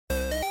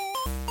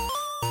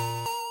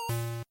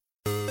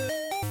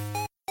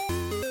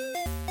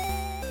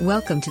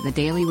Welcome to the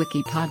Daily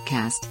Wiki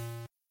podcast,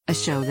 a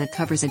show that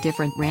covers a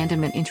different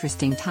random and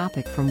interesting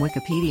topic from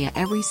Wikipedia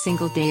every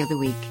single day of the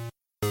week.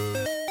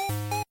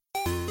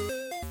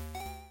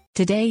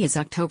 Today is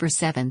October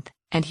 7th,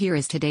 and here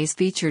is today's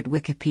featured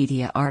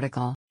Wikipedia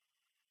article.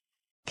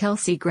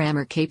 Kelsey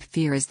Grammer Cape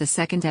Fear is the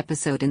second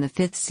episode in the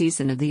fifth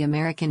season of the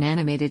American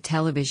animated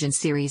television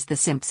series The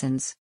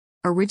Simpsons.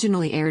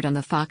 Originally aired on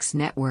the Fox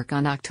network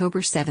on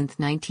October 7,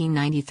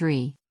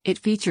 1993, it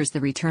features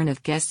the return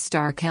of guest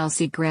star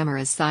Kelsey Grammer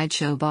as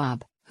Sideshow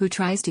Bob, who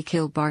tries to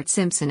kill Bart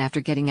Simpson after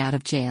getting out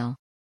of jail.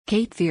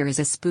 Cape Fear is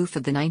a spoof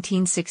of the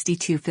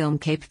 1962 film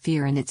Cape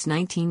Fear and its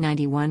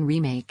 1991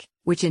 remake,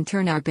 which in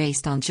turn are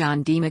based on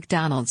John D.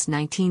 MacDonald's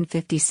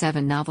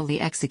 1957 novel The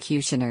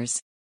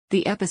Executioners.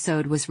 The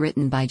episode was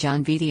written by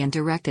John Vitti and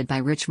directed by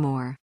Rich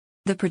Moore.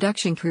 The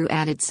production crew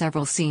added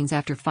several scenes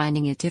after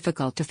finding it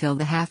difficult to fill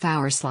the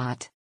half-hour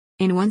slot.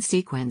 In one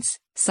sequence,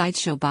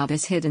 Sideshow Bob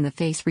is hit in the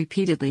face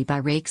repeatedly by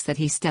rakes that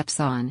he steps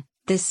on.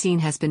 This scene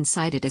has been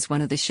cited as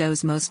one of the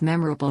show's most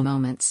memorable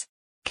moments.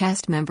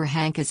 Cast member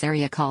Hank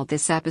Azaria called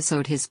this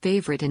episode his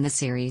favorite in the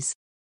series.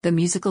 The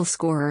musical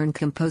score earned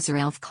composer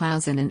Alf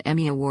Clausen an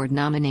Emmy Award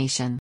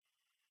nomination.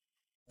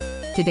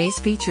 Today's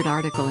featured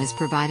article is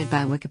provided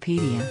by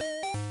Wikipedia.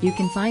 You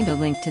can find a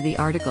link to the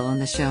article in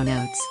the show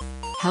notes.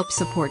 Help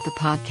support the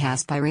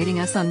podcast by rating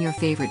us on your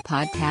favorite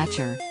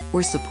podcatcher,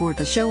 or support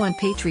the show on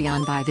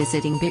Patreon by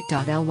visiting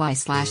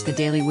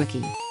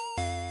bit.ly/thedailywiki.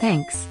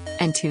 Thanks,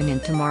 and tune in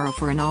tomorrow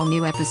for an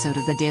all-new episode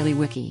of the Daily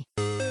Wiki.